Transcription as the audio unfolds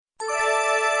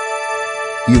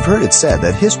You've heard it said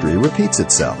that history repeats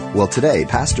itself. Well, today,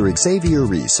 Pastor Xavier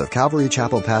Reese of Calvary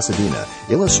Chapel, Pasadena,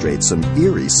 illustrates some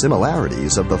eerie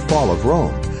similarities of the fall of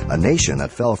Rome, a nation that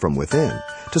fell from within,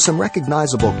 to some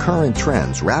recognizable current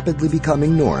trends rapidly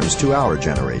becoming norms to our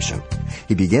generation.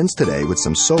 He begins today with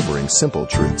some sobering, simple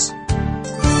truths.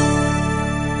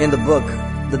 In the book,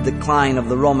 The Decline of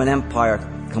the Roman Empire,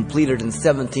 completed in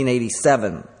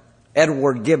 1787,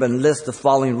 Edward Gibbon lists the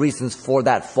following reasons for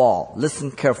that fall.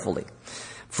 Listen carefully.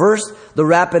 First, the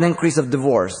rapid increase of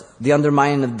divorce, the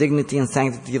undermining of dignity and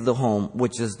sanctity of the home,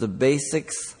 which is the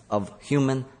basics of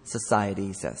human society,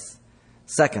 he says.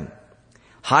 Second,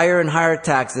 higher and higher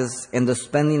taxes and the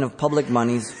spending of public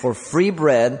monies for free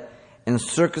bread and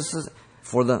circuses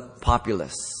for the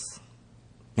populace.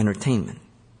 Entertainment.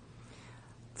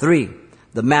 3,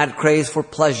 the mad craze for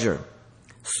pleasure.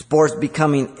 Sports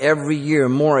becoming every year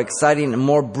more exciting and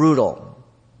more brutal.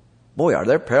 Boy, are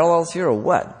there parallels here or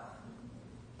what?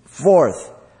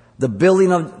 4th, the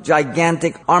building of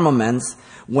gigantic armaments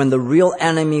when the real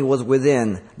enemy was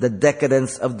within, the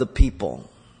decadence of the people.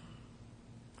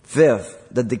 5th,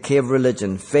 the decay of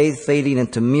religion, faith fading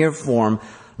into mere form,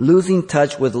 losing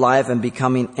touch with life and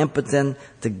becoming impotent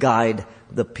to guide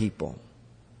the people.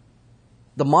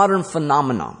 The modern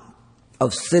phenomenon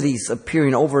of cities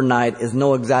appearing overnight is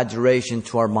no exaggeration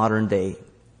to our modern day.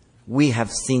 We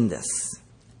have seen this.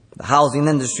 The housing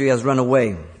industry has run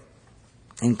away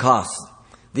in cost.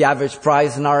 The average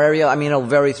price in our area, it'll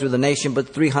vary through the nation,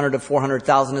 but $300,000 to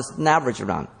 $400,000 is an average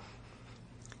around.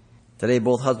 Today,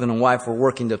 both husband and wife are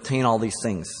working to obtain all these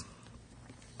things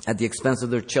at the expense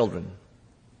of their children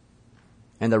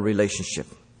and their relationship.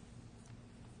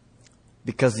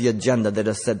 Because the agenda that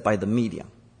is set by the media,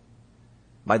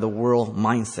 by the world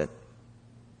mindset,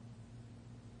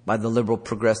 by the liberal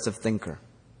progressive thinker.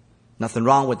 Nothing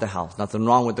wrong with the house, nothing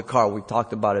wrong with the car. We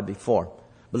talked about it before.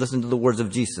 But listen to the words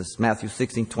of Jesus, Matthew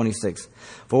 16:26.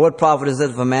 For what profit is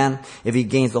it of a man if he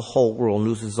gains the whole world and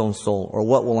loses his own soul? Or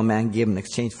what will a man give in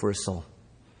exchange for his soul?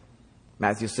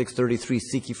 Matthew 6:33,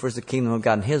 seek ye first the kingdom of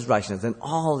God and his righteousness, and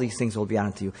all these things will be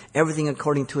added to you. Everything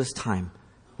according to his time,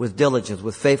 with diligence,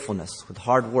 with faithfulness, with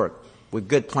hard work, with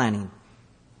good planning,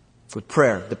 with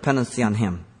prayer, dependency on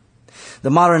him.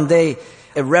 The modern day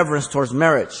irreverence towards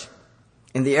marriage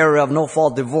in the era of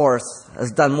no-fault divorce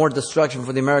has done more destruction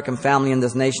for the American family in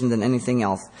this nation than anything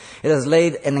else. It has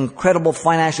laid an incredible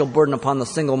financial burden upon the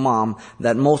single mom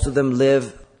that most of them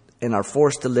live and are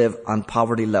forced to live on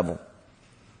poverty level.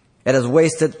 It has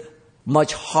wasted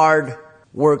much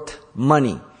hard-worked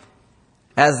money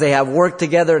as they have worked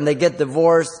together and they get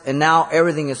divorced, and now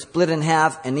everything is split in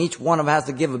half and each one of them has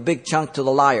to give a big chunk to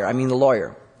the lawyer.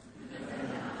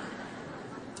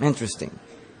 Interesting.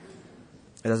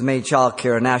 It has made child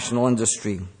care a national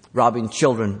industry, robbing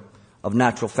children of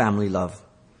natural family love.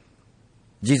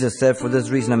 Jesus said, for this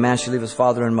reason a man shall leave his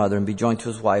father and mother and be joined to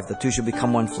his wife. The two shall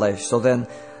become one flesh. So then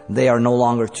they are no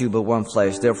longer two but one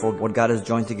flesh. Therefore what God has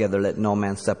joined together, let no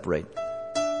man separate.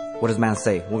 What does man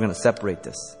say? We're going to separate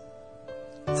this.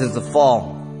 Since the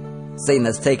fall, Satan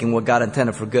has taken what God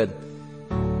intended for good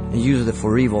and used it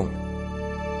for evil.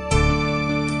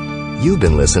 You've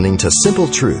been listening to Simple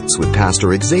Truths with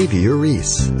Pastor Xavier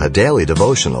Reese, a daily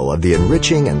devotional of the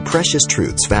enriching and precious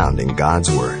truths found in God's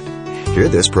Word. Hear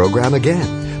this program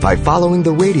again by following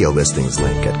the radio listings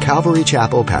link at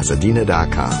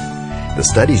CalvaryChapelPasadena.com. The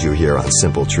studies you hear on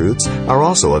Simple Truths are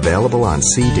also available on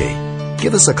CD.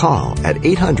 Give us a call at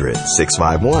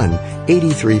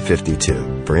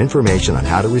 800-651-8352 for information on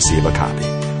how to receive a copy.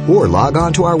 Or log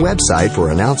on to our website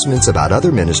for announcements about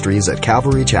other ministries at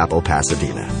Calvary Chapel,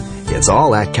 Pasadena. It's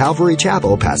all at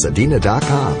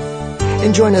CalvaryChapelPasadena.com.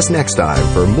 And join us next time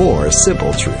for more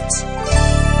Simple Truths.